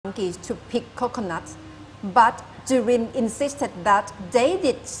monkeys to pick coconuts, but Jurin insisted that they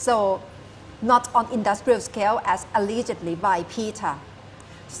did so not on industrial scale as allegedly by Peter.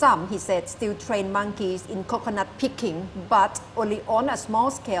 Some, he said, still train monkeys in coconut picking, but only on a small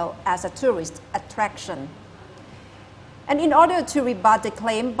scale as a tourist attraction. And in order to rebut the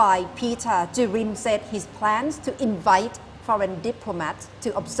claim by Peter, Jurin said his plans to invite foreign diplomats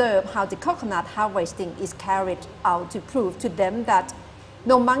to observe how the coconut harvesting is carried out to prove to them that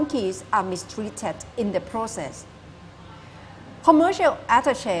no monkeys are mistreated in the process. Commercial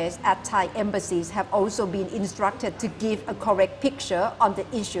attachés at Thai embassies have also been instructed to give a correct picture on the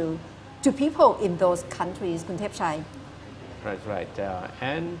issue to people in those countries. Kun Thepchai. Right.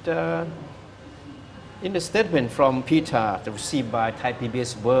 In the statement from Peter received by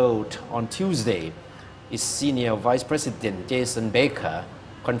ThaiPBS World on Tuesday, its senior vice president Jason Baker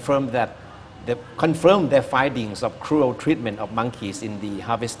confirmed their findings of cruel treatment of monkeys in the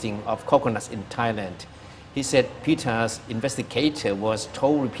harvesting of coconuts in Thailand. He said Peter's investigator was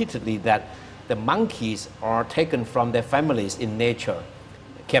told repeatedly that the monkeys are taken from their families in nature,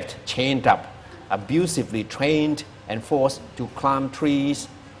 kept chained up, abusively trained and forced to climb trees.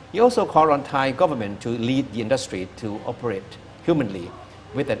 He also called on Thai government to lead the industry to operate humanly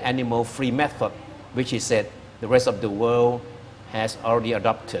with an animal-free method, which he said the rest of the world has already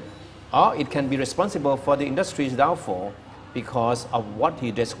adopted. Or it can be responsible for the industry's downfall because of what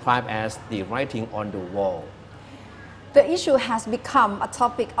he described as the writing on the wall. The issue has become a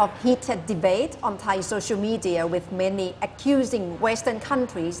topic of heated debate on Thai social media, with many accusing Western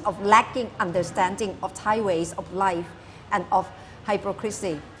countries of lacking understanding of Thai ways of life and of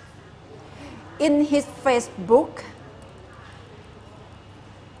hypocrisy. In his Facebook,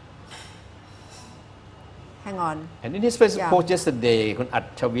 And in his Facebook post yesterday, Kun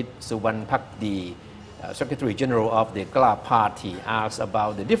Achawit Suwannpakdi, Secretary General of the Kla Party, asked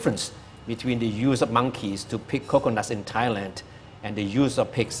about the difference between the use of monkeys to pick coconuts in Thailand and the use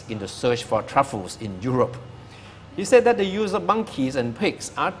of pigs in the search for truffles in Europe. He said that the use of monkeys and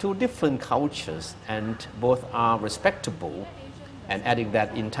pigs are two different cultures and both are respectable, and adding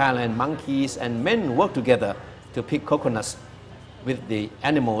that in Thailand, monkeys and men work together to pick coconuts, with the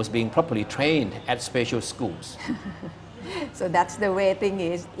animals being properly trained at special schools. So that's the way thing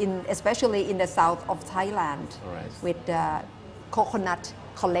is, especially in the south of Thailand, with the coconut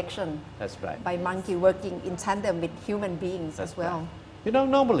collection. That's right. By monkey working in tandem with human beings as well. Right. You know,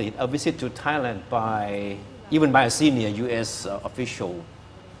 normally a visit to Thailand even by a senior U.S. Official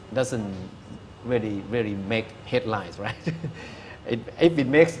doesn't really make headlines, right? If it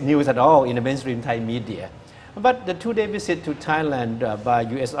makes news at all in the mainstream Thai media. But the two-day visit to Thailand by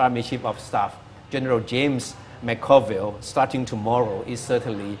U.S. Army Chief of Staff General James McCorville starting tomorrow is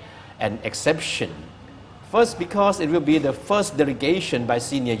certainly an exception. First, because it will be the first delegation by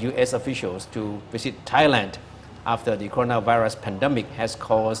senior U.S. officials to visit Thailand after the coronavirus pandemic has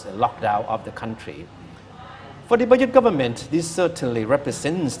caused a lockdown of the country. For the budget government, this certainly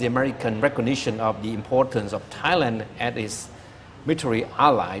represents the American recognition of the importance of Thailand as its military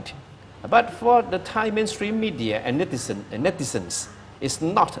ally. But for the Thai mainstream media and netizens, it's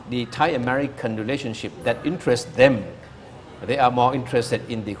not the Thai-American relationship that interests them. They are more interested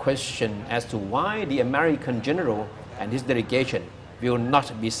in the question as to why the American general and his delegation will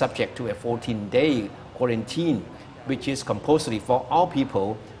not be subject to a 14-day quarantine, which is compulsory for all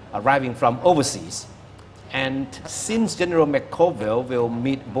people arriving from overseas. And since General McCorville will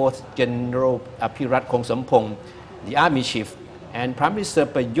meet both General Pirat Kongsampong, the Army Chief, and Prime Minister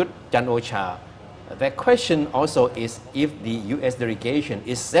Prayut Chan-o-cha, the question also is if the U.S. delegation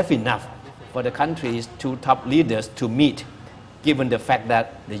is safe enough for the country's two top leaders to meet, given the fact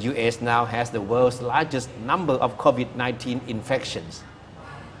that the U.S. now has the world's largest number of COVID-19 infections.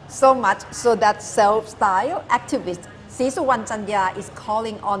 So much so that self-styled activist Sisuwan Chanya is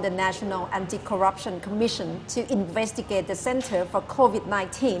calling on the National Anti-Corruption Commission to investigate the Center for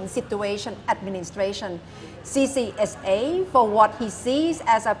COVID-19 Situation Administration, CCSA, for what he sees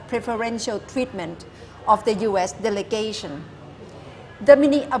as a preferential treatment of the U.S. delegation. The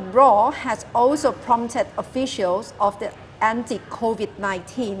mini uproar has also prompted officials of the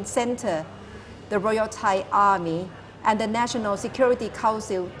Anti-COVID-19 Center, the Royal Thai Army, and the National Security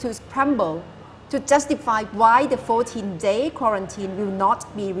Council to scramble to justify why the 14-day quarantine will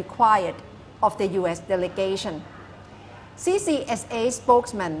not be required of the U.S. delegation. CCSA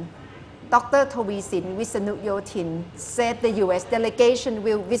spokesman Dr. Tawisin Wissanuyothin said the U.S. delegation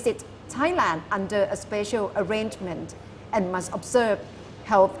will visit Thailand under a special arrangement and must observe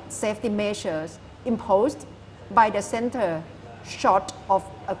health safety measures imposed by the center short of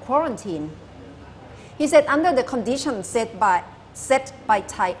a quarantine. He said under the conditions set set by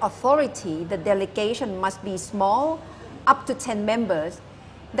Thai authority, the delegation must be small, up to 10 members.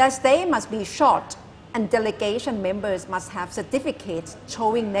 Their stay must be short, and delegation members must have certificates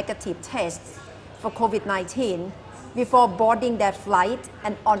showing negative tests for COVID-19 before boarding their flight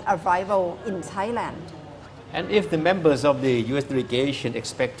and on arrival in Thailand. And if the members of the US delegation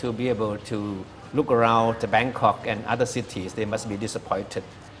expect to be able to look around Bangkok and other cities, they must be disappointed,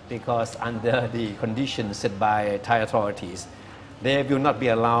 because under the conditions set by Thai authorities, they will not be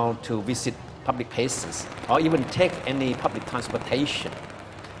allowed to visit public places or even take any public transportation.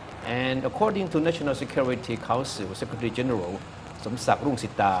 And according to National Security Council Secretary General Somsak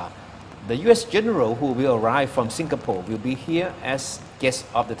Rungsita, the US general who will arrive from Singapore will be here as guest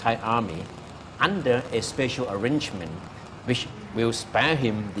of the Thai army under a special arrangement which will spare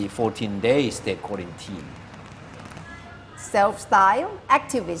him the 14-day state quarantine. Self-styled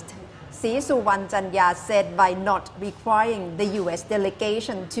activist Sisuwan Chanya said by not requiring the US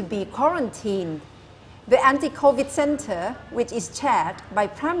delegation to be quarantined, the anti-COVID center, which is chaired by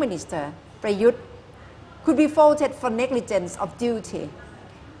Prime Minister Prayut, could be faulted for negligence of duty.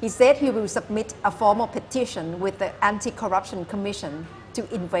 He said he will submit a formal petition with the Anti-Corruption Commission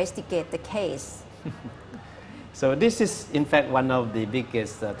to investigate the case. So this is in fact one of the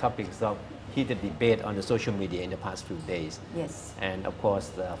biggest topics of heated debate on the social media in the past few days. Yes. And of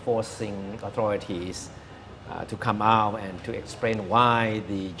course, forcing authorities to come out and to explain why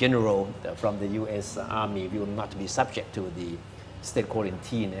the general from the US Army will not be subject to the state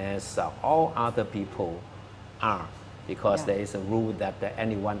quarantine as all other people are, because there is a rule that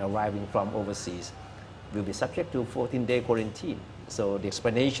anyone arriving from overseas will be subject to 14-day quarantine. So the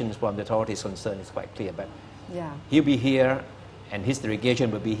explanations from the authorities concerned is quite clear, but he'll be here and his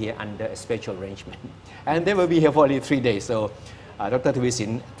delegation will be here under a special arrangement. And they will be here for only 3 days. So Dr.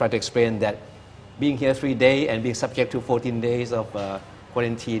 Thavisin tried to explain that being here 3 days and being subject to 14 days of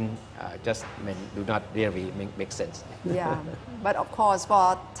quarantine just do not really make sense. Yeah, but of course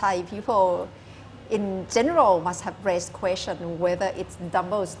for Thai people in general must have raised question whether it's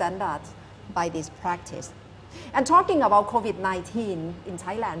double standard by this practice. And talking about COVID-19 in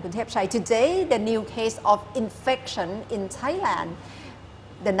Thailand, Kun Thepchai, today the new case of infection in Thailand,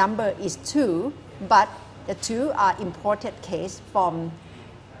 the number is 2, but the 2 are imported cases from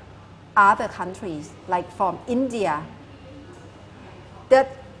other countries, like from India. The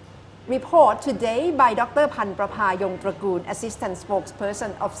report today by Dr. Panprapha Yongtragoon, Assistant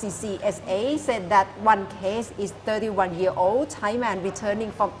Spokesperson of CCSA, said that one case is 31-year-old Thai man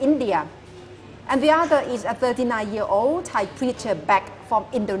returning from India, and the other is a 39-year-old Thai preacher back from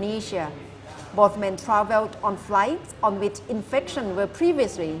Indonesia. Both men traveled on flights on which infections were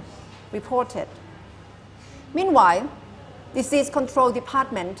previously reported. Meanwhile, Disease Control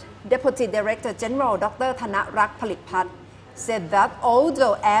Department Deputy Director General Dr. Thanarak Phalitpat said that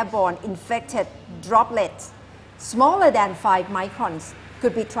although airborne infected droplets smaller than 5 microns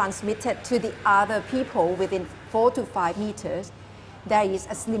could be transmitted to the other people within 4 to 5 meters, there is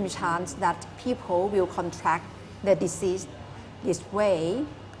a slim chance that people will contract the disease this way.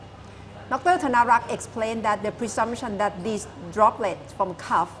 Dr. Thanarak explained that the presumption that these droplets from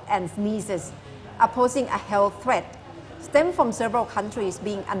cough and sneezes are posing a health threat stem from several countries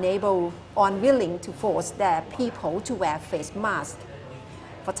being unable or unwilling to force their people to wear face masks.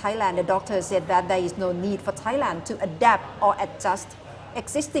 For Thailand, the doctor said that there is no need for Thailand to adapt or adjust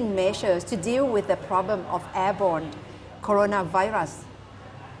existing measures to deal with the problem of airborne coronavirus.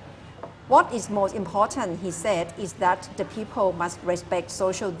 What is most important, he said, is that the people must respect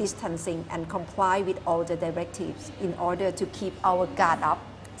social distancing and comply with all the directives in order to keep our guard up.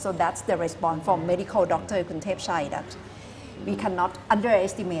 So that's the response from medical doctor Kun Thepchai, that we cannot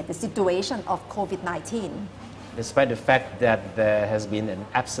underestimate the situation of COVID-19. Despite the fact that there has been an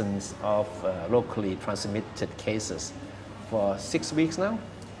absence of locally transmitted cases for 6 weeks now?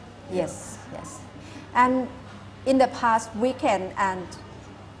 Yes, yes. And in the past weekend, and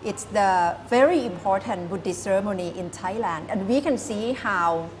it's the very important Buddhist ceremony in Thailand, and we can see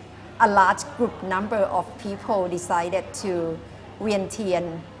how a large group number of people decided to Vian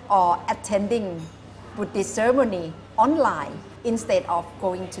Thian or attending Buddhist ceremony online instead of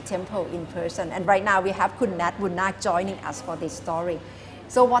going to temple in person. And right now we have Kun Nat Bunnak joining us for this story.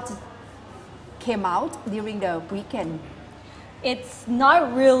 So what came out during the weekend? It's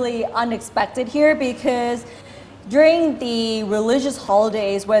not really unexpected here, because during the religious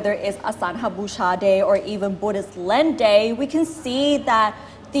holidays, whether it's Asantha Busha Day or even Buddhist Lent Day, we can see that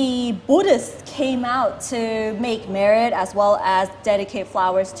the Buddhists came out to make merit as well as dedicate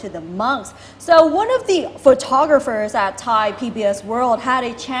flowers to the monks. So one of the photographers at Thai PBS World had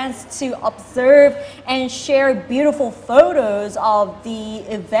a chance to observe and share beautiful photos of the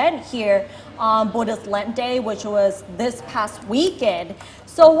event here on Buddhist Lent Day, which was this past weekend.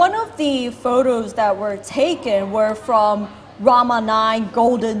 So one of the photos that were taken were from Rama 9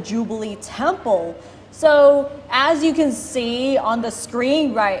 Golden Jubilee Temple. So as you can see on the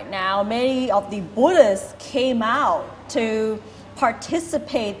screen right now, many of the Buddhists came out to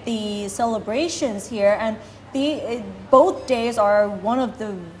participate the celebrations here, and both days are one of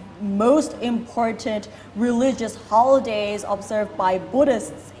the most important religious holidays observed by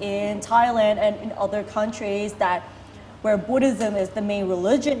Buddhists in Thailand and in other countries where Buddhism is the main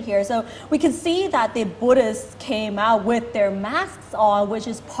religion here. So we can see that the Buddhists came out with their masks on, which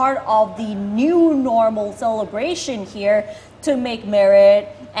is part of the new normal celebration here to make merit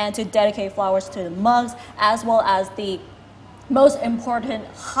and to dedicate flowers to the monks, as well as the most important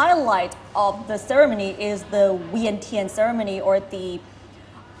highlight of the ceremony is the Wien Tien ceremony, or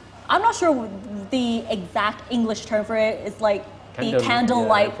I'm not sure the exact English term for it. It's like the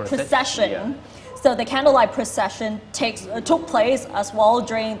candlelight procession. Yeah. So the candlelight procession took place as well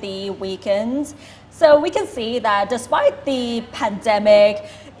during the weekends. So we can see that despite the pandemic,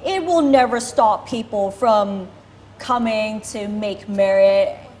 it will never stop people from coming to make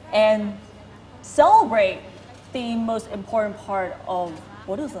merit and celebrate the most important part of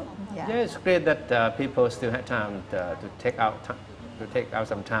Buddhism. Yeah, it's great that people still have time to take out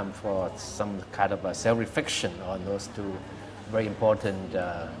some time for some kind of a self-reflection on those two very important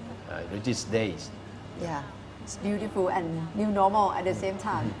religious days. Yeah, it's beautiful and new normal at the same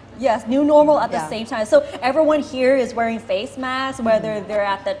time. Yes, new normal at the same time. So everyone here is wearing face masks, whether they're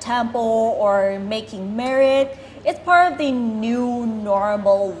at the temple or making merit. It's part of the new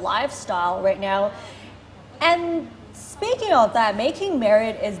normal lifestyle right now. And speaking of that, making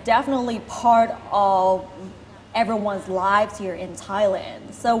merit is definitely part of everyone's lives here in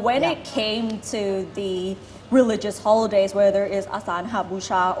Thailand. So when it came to the religious holidays, whether it's Asanha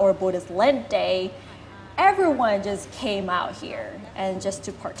Busha or Buddhist Lent Day, everyone just came out here and just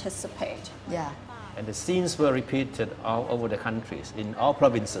to participate. Yeah. And the scenes were repeated all over the countries. In all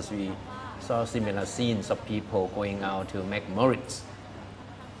provinces, we saw similar scenes of people going out to make merits.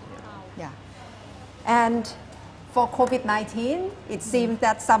 Yeah. And for COVID-19, it seems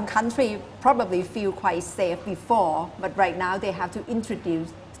that some countries probably feel quite safe before, but right now they have to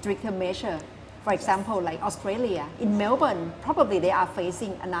introduce stricter measures. For example, like Australia, in Melbourne, probably they are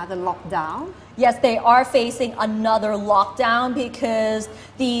facing another lockdown. Yes, they are facing another lockdown because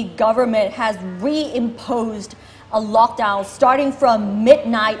the government has reimposed a lockdown starting from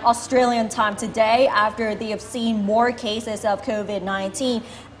midnight Australian time today after they have seen more cases of COVID-19.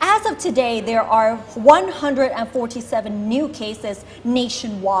 As of today, there are 147 new cases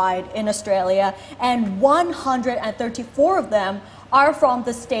nationwide in Australia, and 134 of them are from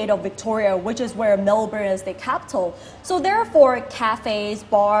the state of Victoria, which is where Melbourne is the capital. So therefore, cafes,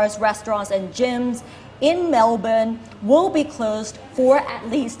 bars, restaurants, and gyms in Melbourne will be closed for at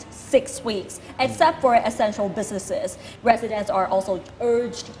least 6 weeks, except for essential businesses. Residents are also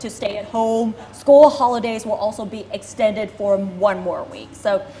urged to stay at home. School holidays will also be extended for 1 more week.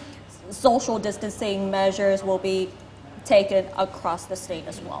 So social distancing measures will be taken across the state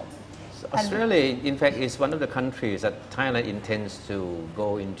as well. So Australia, in fact, is one of the countries that Thailand intends to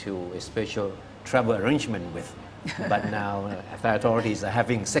go into a special travel arrangement with. But now the authorities are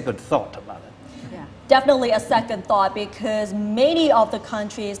having second thought about it. Yeah. Definitely a second thought, because many of the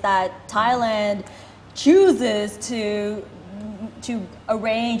countries that Thailand chooses to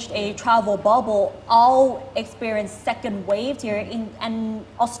arrange a travel bubble all experience second waves here, and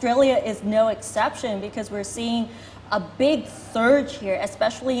Australia is no exception, because we're seeing a big surge here,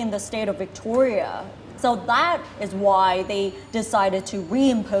 especially in the state of Victoria. So that is why they decided to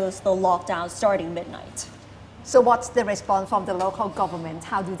reimpose the lockdown starting midnight. So what's the response from the local government?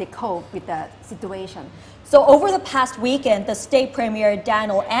 How do they cope with the situation? So over the past weekend, the state premier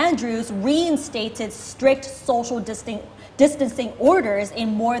Daniel Andrews reinstated strict social distancing orders in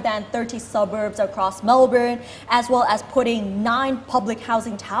more than 30 suburbs across Melbourne, as well as putting 9 public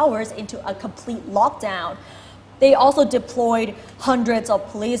housing towers into a complete lockdown. They also deployed hundreds of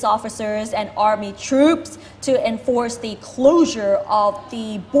police officers and army troops to enforce the closure of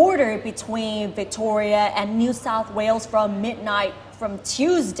the border between Victoria and New South Wales from midnight from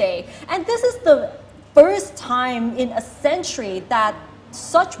Tuesday. And this is the first time in a century that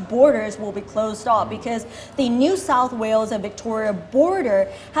such borders will be closed off, because the New South Wales and Victoria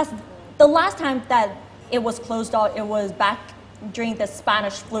border the last time that it was closed off, it was back during the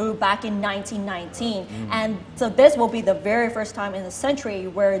Spanish flu back in 1919. And so this will be the very first time in the century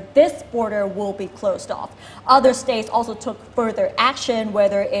where this border will be closed off. Other states also took further action,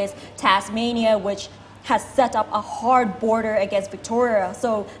 whether it's Tasmania, which has set up a hard border against Victoria.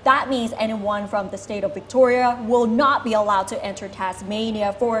 So that means anyone from the state of Victoria will not be allowed to enter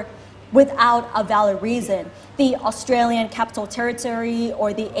Tasmania without a valid reason. The Australian Capital Territory,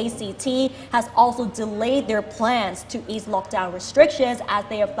 or the ACT, has also delayed their plans to ease lockdown restrictions as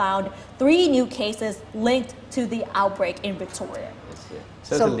they have found 3 new cases linked to the outbreak in Victoria.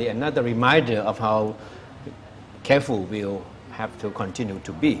 Certainly another reminder of how careful we'll have to continue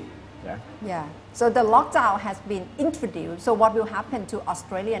to be. Yeah. So the lockdown has been introduced. So what will happen to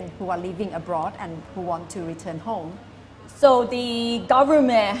Australians who are living abroad and who want to return home? So the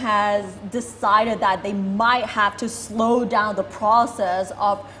government has decided that they might have to slow down the process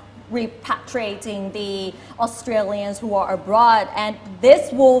of repatriating the Australians who are abroad. And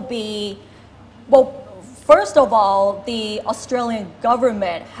this will be, well, first of all, the Australian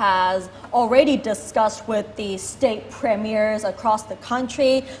government has already discussed with the state premiers across the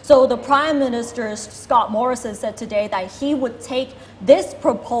country. So the Prime Minister, Scott Morrison, said today that he would take this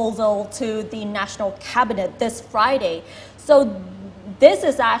proposal to the National Cabinet this Friday. So this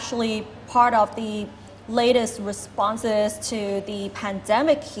is actually part of the latest responses to the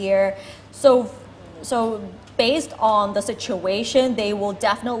pandemic here. So based on the situation, they will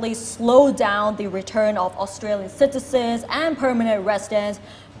definitely slow down the return of Australian citizens and permanent residents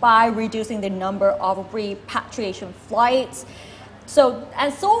by reducing the number of repatriation flights. So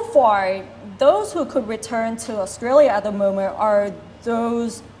far, those who could return to Australia at the moment are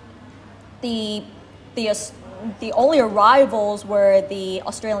those, the only arrivals were the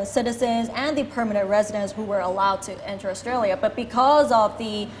Australian citizens and the permanent residents who were allowed to enter Australia. But because of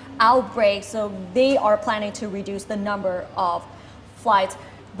the outbreak, so they are planning to reduce the number of flights,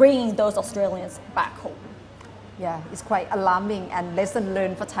 bringing those Australians back home. Yeah, it's quite alarming and lesson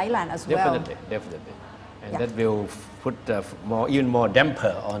learned for Thailand as well. Definitely. And that will put even more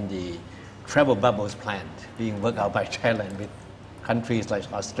damper on the travel bubbles plan being worked out by Thailand with countries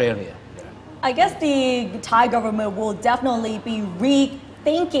like Australia. I guess the Thai government will definitely be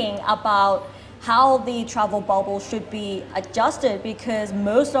rethinking about how the travel bubble should be adjusted, because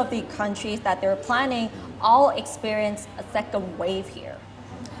most of the countries that they're planning all experience a second wave here.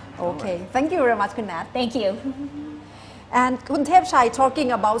 Okay, thank you very much, Kun Nat. Thank you. And Kun Thepchai,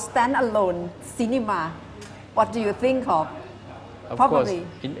 talking about standalone cinema, what do you think of? Of Probably.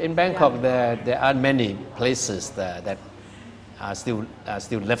 course, in Bangkok there are many places that are still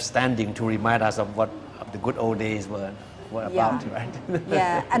left standing to remind us of what the good old days were about, right?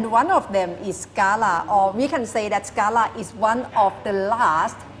 Yeah, and one of them is Scala, or we can say that Scala is one of the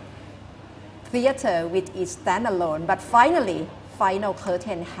last theater which is standalone. But finally, final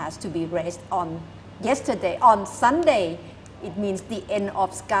curtain has to be raised on Sunday. It means the end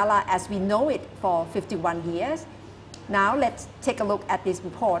of Scala as we know it for 51 years. Now let's take a look at this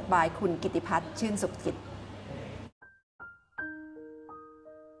report by Kun Kittipat Chunsukkit.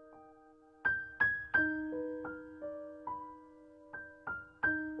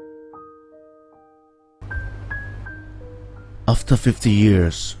 After 50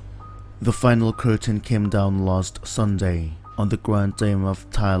 years, the final curtain came down last Sunday on the grand dome of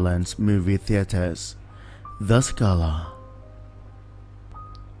Thailand's movie theatres, the Scala.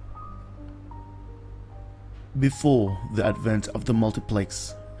 Before the advent of the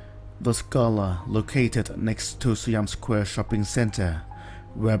multiplex, the Scala, located next to Siam Square shopping centre,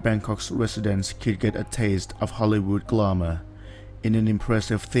 where Bangkok's residents could get a taste of Hollywood glamour in an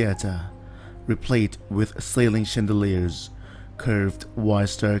impressive theatre, replete with ceiling chandeliers, curved wide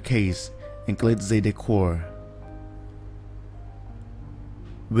staircase, and glitzy decor.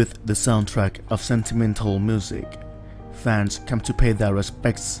 With the soundtrack of sentimental music, fans come to pay their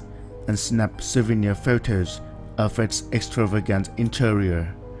respects and snap souvenir photos of its extravagant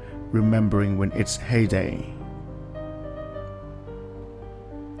interior, remembering when its heyday.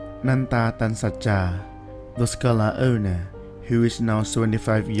 Nanta Tansatcha, the Scala owner, who is now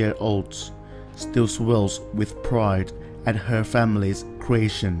 75-year-old, still swells with pride at her family's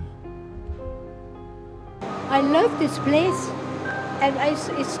creation. I love this place, and I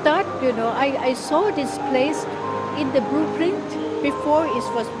saw this place in the blueprint before it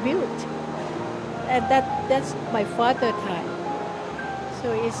was built, and that's my father's time.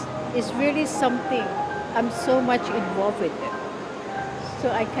 So it's really something. I'm so much involved with it,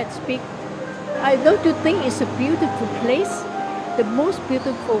 so I can speak. I don't think it's a beautiful place, the most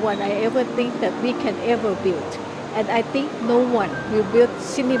beautiful one I ever think that we can ever build. And I think no one will build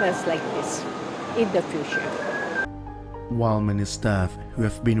cinemas like this in the future. while many staff who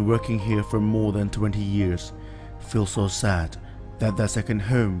have been working here for more than 20 years feel so sad that their second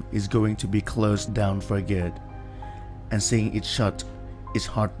home is going to be closed down for good, and seeing it shut is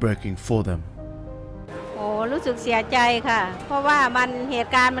heartbreaking for them. โอ้รู้สึกเสียใจค่ะเพราะว่าเห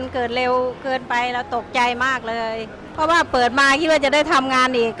ตุการณ์มันเกิดเร็วเกินไปเราตกใจมากเลยเพราะว่าเปิดมาคิดว่าจะได้ทำงาน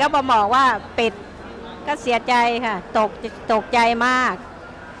อีกก็มาบอกว่าปิดก็เสียใจค่ะตกใจมาก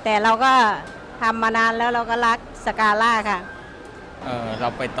แต่เราก็ทำมานานแล้วเราก็รักสกาล่าค่ะเรา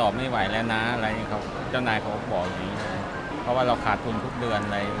ไปต่อไม่ไหวแล้วนะอะไรเขาเจ้านายเขาบอกอย่างนี้เพราะว่าเราขาดทุนทุกเดือนอ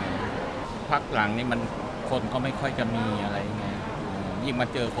ะไรพักหลังนี่มันคนก็ไม่ค่อยจะมีอะไรไงยิ่งมา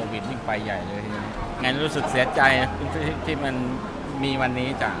เจอโควิดยิ่งไปใหญ่เลยไงรู้สึกเสียใจที่มันมีวันนี้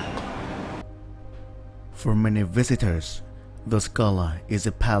จ้ะ For many visitors, the Scala is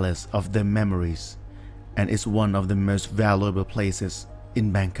a palace of their memories and is one of the most valuable places in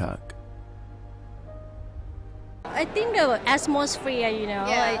Bangkok. I think the atmosphere,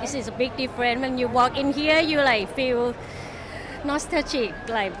 like, this is a big difference. When you walk in here, you like feel nostalgic,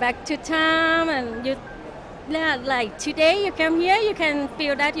 like back to time, and you, like today you come here, you can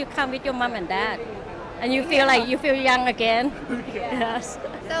feel that you come with your mom and dad, and you feel like you feel young again. Yes.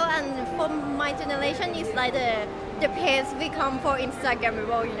 So, and for my generation, it's like the page we come for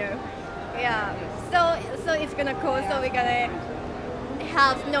Instagrammable, Yeah. So it's gonna cool. So we're gonna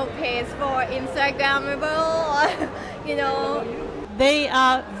have no page for Instagrammable, They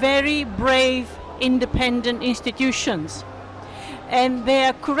are very brave, independent institutions. And they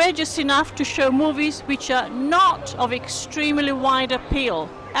are courageous enough to show movies which are not of extremely wide appeal.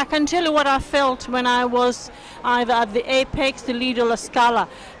 I can tell you what I felt when I was either at the Apex, the Lido La Scala.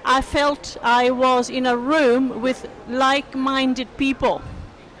 I felt I was in a room with like-minded people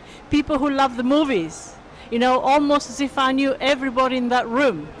who love the movies, almost as if I knew everybody in that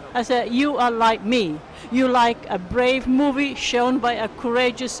room. I said, you are like me. You like a brave movie shown by a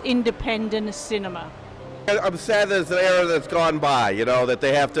courageous, independent cinema. I'm sad that it's an era that's gone by, that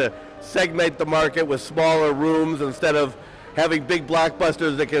they have to segment the market with smaller rooms instead of having big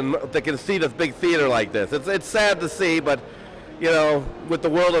blockbusters that can seat a big theater like this. It's sad to see, but, with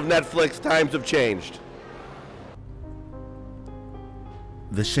the world of Netflix, times have changed.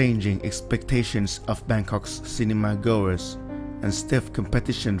 The changing expectations of Bangkok's cinema goers and stiff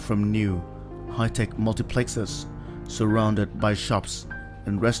competition from new, high-tech multiplexes surrounded by shops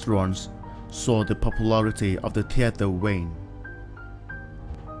and restaurants saw the popularity of the theater wane.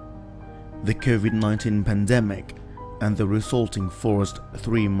 The COVID-19 pandemic and the resulting forced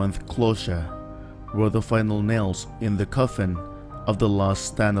 3-month closure were the final nails in the coffin of the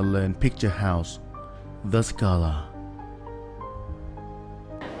last standalone picture house, the Scala.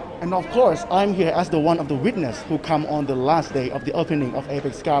 And of course, I'm here as the one of the witness who come on the last day of the opening of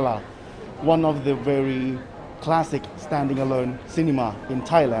Apex Scala, one of the very classic standing alone cinema in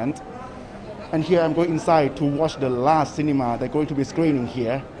Thailand. And here I'm going inside to watch the last cinema they're going to be screening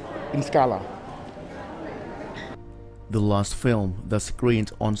here in Scala. The last film that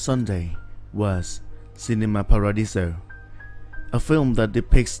screened on Sunday was Cinema Paradiso, a film that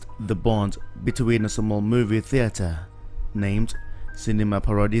depicts the bond between a small movie theater named Cinema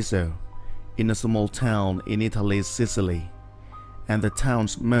Paradiso in a small town in Italy's Sicily and the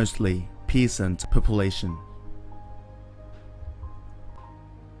town's mostly peasant population.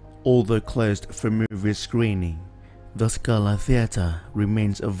 Although closed for movie screening, the Scala Theatre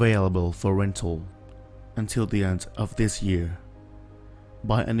remains available for rental until the end of this year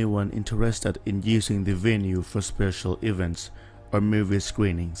by anyone interested in using the venue for special events or movie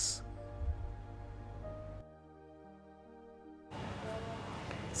screenings.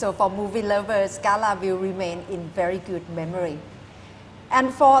 So for movie lovers, Scala will remain in very good memory.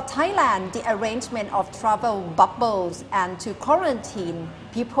 And for Thailand, the arrangement of travel bubbles and to quarantine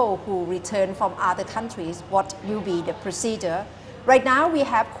people who return from other countries, what will be the procedure? Right now we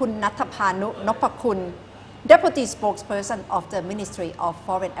have Kun Nathapanu Nopakun, Deputy Spokesperson of the Ministry of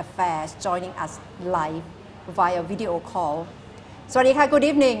Foreign Affairs, joining us live via video call. Swadika, good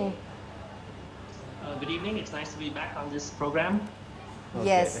evening. Good evening, it's nice to be back on this program. Okay.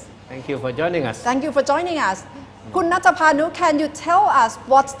 Yes. Thank you for joining us. Thank you for joining us. Kun Nathapanu, can you tell us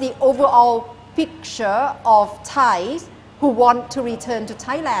what's the overall picture of Thais who want to return to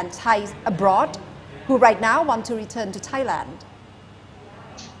Thailand, Thais abroad, who right now want to return to Thailand?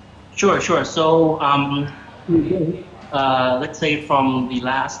 Sure. So, let's say from the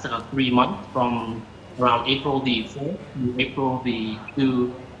last 3 months, from around April the 4th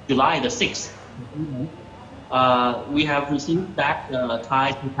to July the 6th, we have received back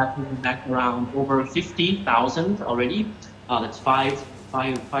Thais who have been back around over 50,000 already. That's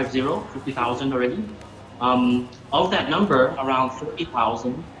 50,000 already. Of that number, around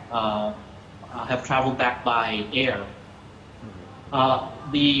 30,000 have traveled back by air.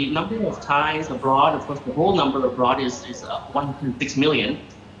 The number of Thais abroad, of course, the whole number abroad is 1.6 million.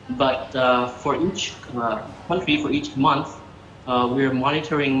 But for each country, for each month, we're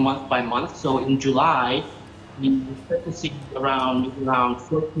monitoring month by month. So in July, we expect to see around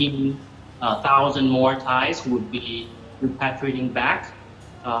 14,000 more Thais who would be repatriating back.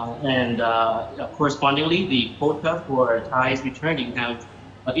 And correspondingly, the quota for Thais returning have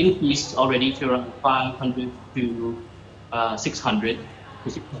increased already to around 500 to 600.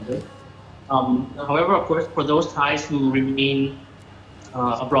 However, of course, for those Thais who remain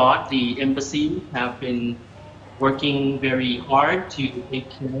abroad, the embassy have been working very hard to take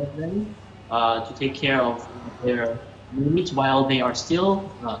care of them, to take care of their needs while they are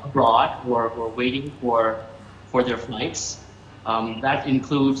still abroad or waiting for their flights. That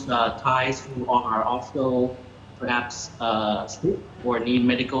includes Thais who are also perhaps sick or need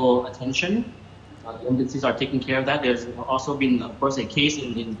medical attention. The embassies are taking care of that. There's also been, of course, a case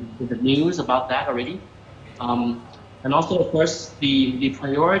in the news about that already. And also, of course, the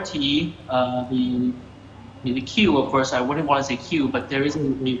priority, the queue, of course, I wouldn't want to say queue, but there is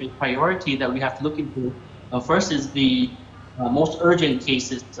a priority that we have to look into. First is the most urgent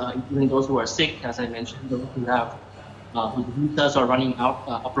cases, including those who are sick, as I mentioned, those who have whose visas are running out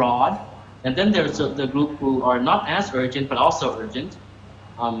abroad. And then there's the group who are not as urgent, but also urgent.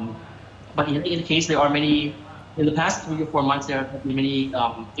 But in any case, there are many, in the past 3 or 4 months, there have been many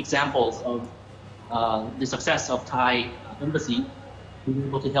examples of the success of Thai embassy being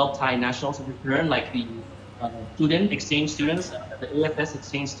able to help Thai nationals return, like the student exchange students, the AFS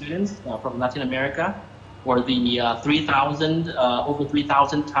exchange students from Latin America, or the over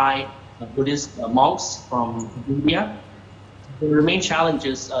 3,000 Thai Buddhist monks from India. There remain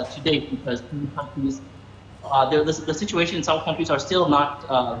challenges to date because countries, the situation in some countries are still not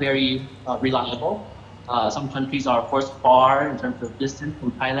very reliable. Some countries are, of course, far in terms of distance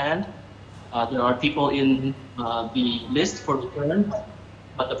from Thailand. There are people in the list for return,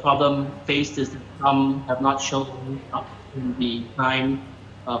 but the problem faced is that some have not shown up in the time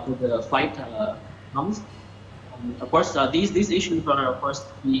for the flight comes. Of course, these issues are, of course,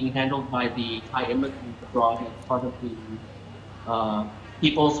 being handled by the Thai embassy abroad as part of the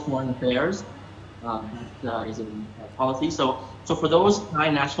People's Foreign Affairs. That is a policy. So for those Thai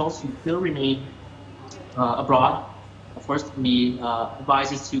nationals who still remain abroad, of course, we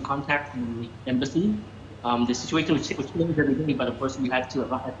advise is to contact the embassy. The situation was changed every day, but of course, we had to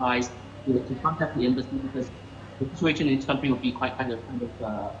advise to contact the embassy because the situation in each country would be quite kind of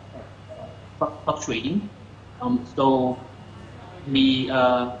fluctuating. So the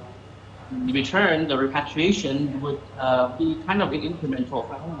return, the repatriation would be kind of an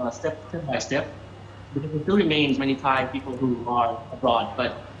incremental, step by step, because there still remains many Thai people who are abroad.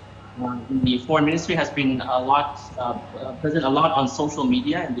 But the foreign ministry has been present a lot on social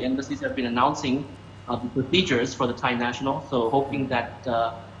media, and the embassies have been announcing the procedures for the Thai nationals. So hoping that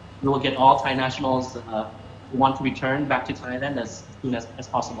we will get all Thai nationals who want to return back to Thailand as soon as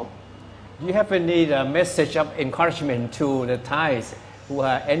possible. Do you have any message of encouragement to the Thais who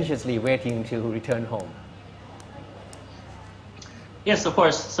are anxiously waiting to return home? Yes, of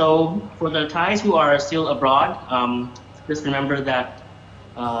course. So for the Thais who are still abroad, just remember that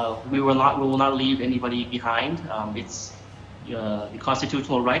we will not leave anybody behind. It's the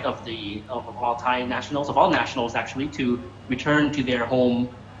constitutional right of all Thai nationals, of all nationals actually, to return to their home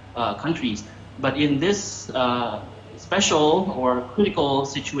countries. But in this special or critical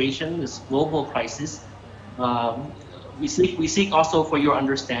situation, this global crisis, we seek also for your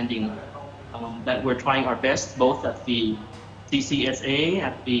understanding that we're trying our best, both at the CCSA,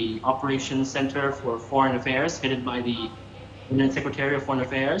 at the Operations Center for Foreign Affairs, headed by the Permanent Secretary of Foreign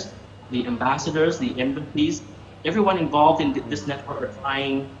Affairs, the ambassadors, the embassies, everyone involved in this network are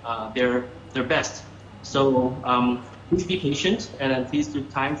trying their best. So please be patient and please give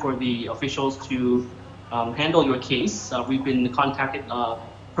time for the officials to handle your case. We've been contacted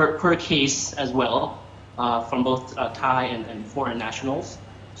per case as well from both Thai and foreign nationals.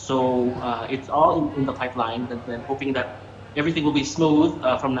 So it's all in the pipeline, and hoping that everything will be smooth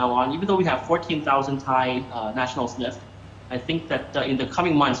from now on. Even though we have 14,000 Thai nationals left, I think that in the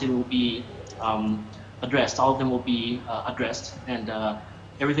coming months it will be addressed. All of them will be addressed, and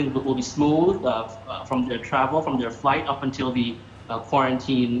everything will be smooth from their travel, from their flight up until the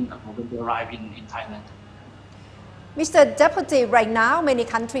quarantine when they arrive in Thailand. Mr. Deputy, right now many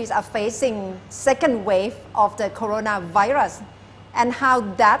countries are facing second wave of the coronavirus, and how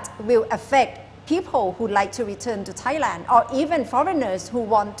that will affect people who like to return to Thailand, or even foreigners who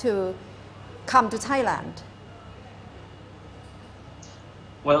want to come to Thailand?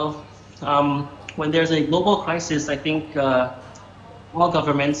 Well, when there's a global crisis, I think all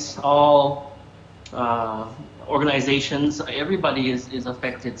governments, all organizations, everybody is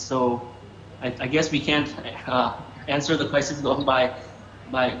affected. So I guess we can't answer the crisis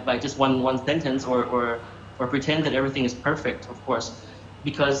by just one sentence or pretend that everything is perfect, of course,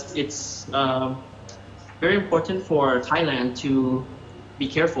 because it's very important for Thailand to be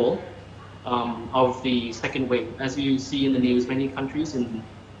careful of the second wave. As you see in the news, many countries in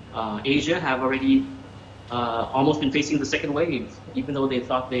Asia have already almost been facing the second wave, even though they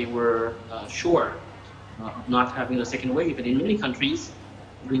thought they were sure of not having the second wave. And in many countries,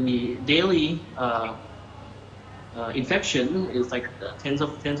 the daily infection is like tens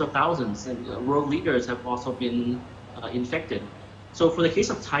of thousands, and world leaders have also been infected. So for the case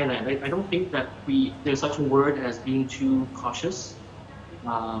of Thailand, I don't think that there's such a word as being too cautious.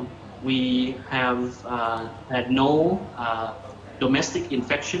 We have had no domestic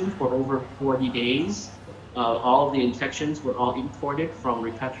infection for over 40 days. All of the infections were all imported from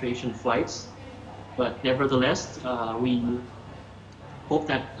repatriation flights. But nevertheless, we hope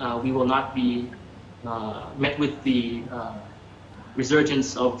that we will not be met with the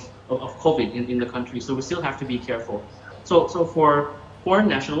resurgence of COVID in the country. So we still have to be careful. So for foreign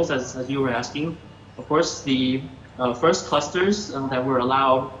nationals, as you were asking, of course, the first clusters that were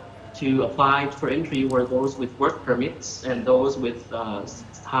allowed to apply for entry were those with work permits and those with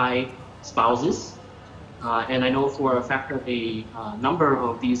Thai spouses. And I know for a fact that a number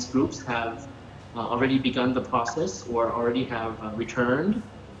of these groups have already begun the process or already have returned.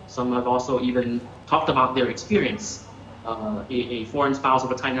 Some have also even talked about their experience. A foreign spouse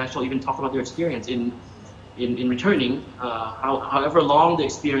of a Thai national even talked about their experience in returning. However long the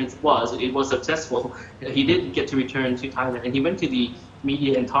experience was, it was successful. He did get to return to Thailand, and he went to the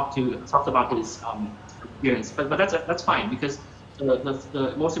media and talked about his experience. But that's fine, because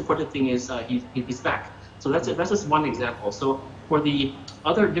the most important thing is he's back. So that's just one example. So for the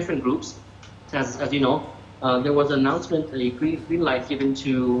other different groups, as you know, there was an announcement, a green light given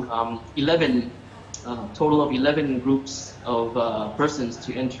to 11, total of 11 groups of persons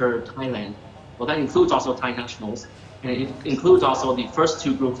to enter Thailand. Well, that includes also Thai nationals, and it includes also the first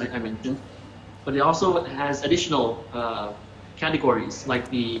two groups like I mentioned. But it also has additional categories, like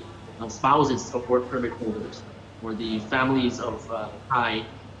the spouses of work permit holders, or the families of Thai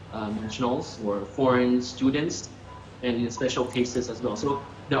nationals or foreign students, and in special cases as well. So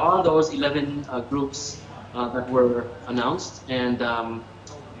there are those 11 groups that were announced, and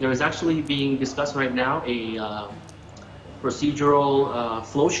there is actually being discussed right now a procedural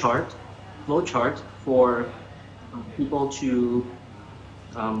flow chart for people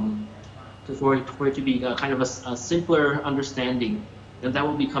for it to be kind of a simpler understanding, and that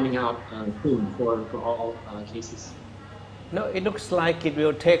will be coming out soon for all cases. No, it looks like it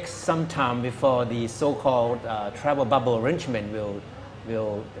will take some time before the so-called travel bubble arrangement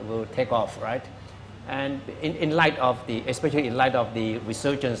will take off, right? And especially in light of the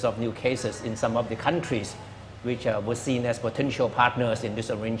resurgence of new cases in some of the countries which were seen as potential partners in this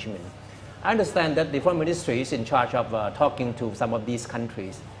arrangement. I understand that the Foreign Ministry is in charge of talking to some of these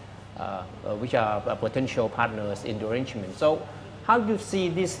countries which are potential partners in the arrangement. So how do you see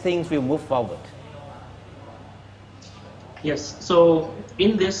these things will move forward? Yes, so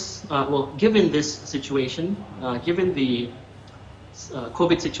in this, given this situation, given the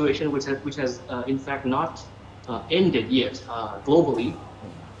COVID situation, which has in fact not ended yet globally,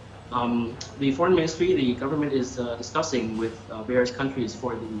 the Foreign Ministry, the government is discussing with various countries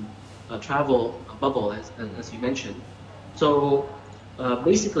for the travel bubble, as you mentioned. So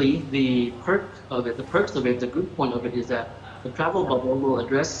basically, the perks of it, the good point of it is that the travel bubble will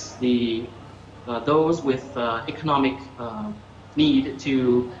address those with economic need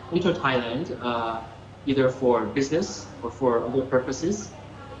to enter Thailand, either for business or for other purposes,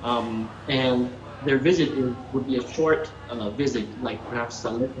 and their visit would be a short visit, like perhaps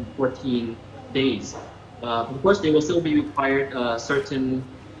less than 14 days. Of course, they will still be required certain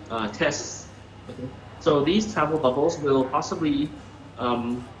tests. Okay? So these travel bubbles will possibly,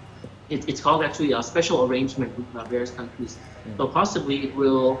 it's called actually a special arrangement with various countries. So possibly it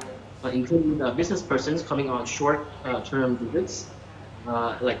will include business persons coming on short-term visits,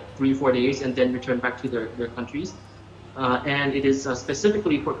 like 3-4 days, and then return back to their countries. And it is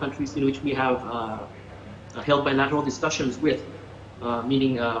specifically for countries in which we have held bilateral discussions with,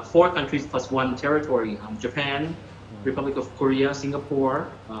 meaning 4 countries plus 1 territory: Japan, Republic of Korea, Singapore,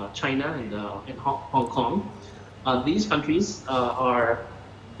 China, and Hong Kong. These countries are,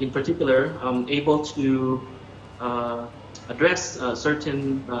 in particular, able to address certain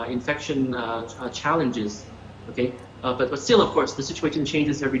infection challenges. Okay, but still, of course, the situation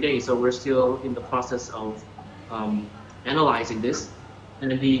changes every day, so we're still in the process of analyzing this.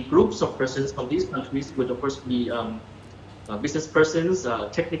 And the groups of persons from these countries would, of course, be business persons,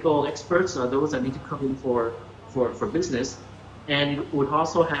 technical experts, those that need to come in for business, and would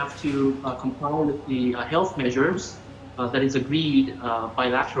also have to comply with the health measures that is agreed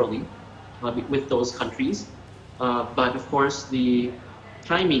bilaterally with those countries. But of course, the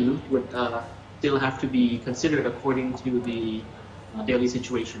timing would still have to be considered according to the daily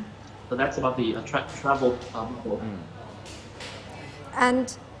situation. So that's about the travel bubble. And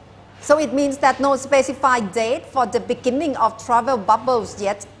so it means that no specified date for the beginning of travel bubbles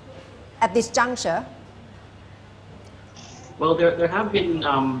yet at this juncture? Well, there have been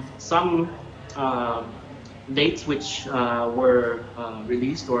some dates which were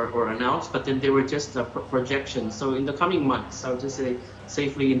released or announced, but then they were just projections. So in the coming months, I would just say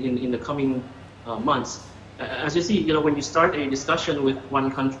safely in the coming months. As you see, when you start a discussion with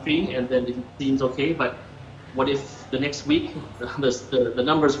one country and then it seems okay, but what if the next week the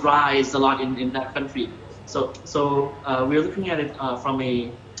numbers rise a lot in that country? So we're looking at it from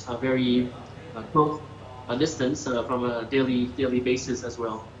a very close distance, from a daily basis as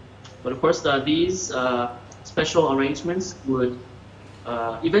well. But of course, these special arrangements would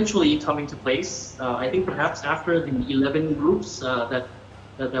eventually come into place. I think perhaps after the 11 groups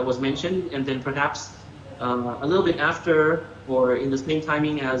that was mentioned, and then perhaps a little bit after or in the same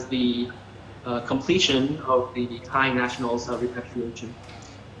timing as the completion of the Thai nationals' repatriation.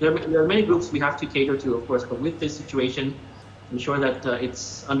 There are many groups we have to cater to, of course, but with this situation, ensure that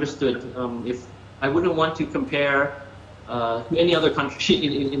it's understood. If I wouldn't want to compare to any other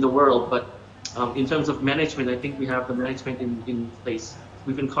country in the world, but in terms of management, I think we have the management in place.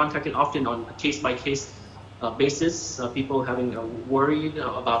 We've been contacted often on a case-by-case basis, people having worried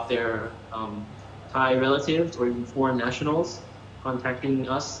about their Thai relatives or even foreign nationals contacting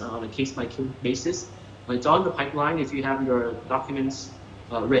us on a case-by-case basis. It's on the pipeline if you have your documents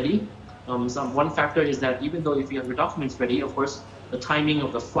ready. One factor is that even though if you have your documents ready, of course, the timing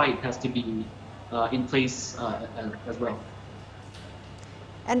of the flight has to be in place as well.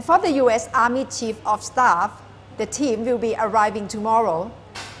 And for the U.S. Army Chief of Staff, the team will be arriving tomorrow.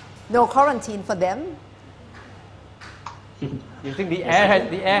 No quarantine for them. You think the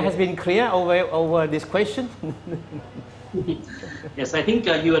air has been clear over this question? Yes, I think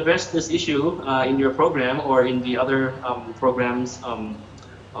you addressed this issue in your program or in the other programs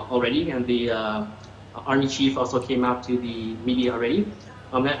already, and the Army Chief also came out to the media already.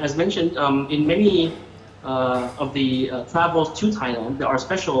 As mentioned, in many of the travels to Thailand, there are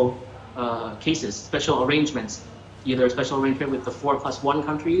special cases, special arrangements, either a special arrangement with the 4+1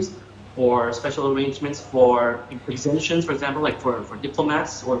 countries or special arrangements for exemptions, for example, like for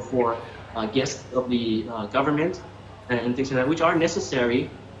diplomats or for guests of the government and things like that, which are necessary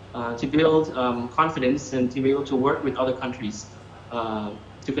to build confidence and to be able to work with other countries,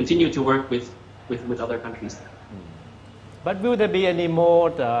 to continue to work with other countries. But will there be any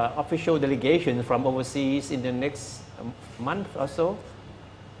more official delegations from overseas in the next month or so?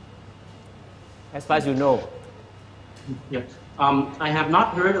 As far as you know. Yeah. I have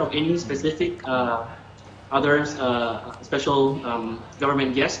not heard of any specific other special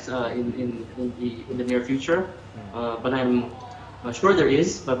government guests in the near future, but I'm sure there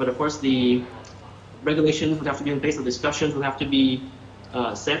is. But of course, the regulations would have to be in place. The discussions would have to be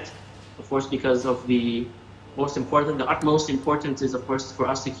set, of course, because of the utmost importance is, of course, for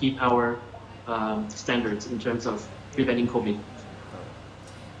us to keep our standards in terms of preventing COVID.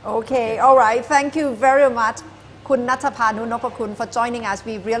 Okay, all right. Thank you very much, Kun Nathapanu Nopakun, for joining us.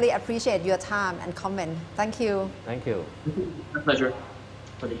 We really appreciate your time and comment. Thank you. Thank you. My pleasure.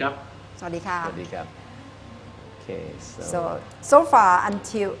 สวัสดีครับ สวัสดีค่ะ สวัสดีครับ Okay, so far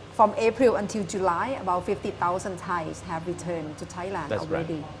from April until July, about 50,000 Thais have returned to Thailand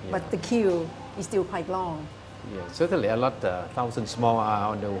already. Right. Yeah. But the queue is still quite long. Yeah, certainly a lot, thousands more are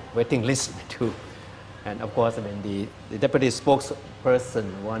on the waiting list too. And of course, I mean, the deputy spokesperson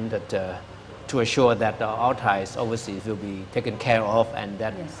wanted to assure that all Thais overseas will be taken care of and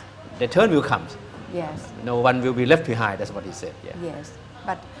that the turn will come. Yes. No one will be left behind, that's what he said. Yeah. Yes,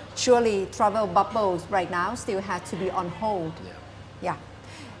 but surely travel bubbles right now still have to be on hold. Yeah.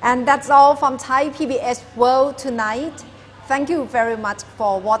 And that's all from Thai PBS World tonight. Thank you very much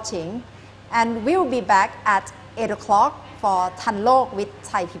for watching. And we'll be back at 8 o'clock for Tan Lok with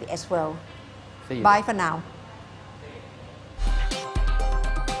Thai PBS World. See you. Bye for now.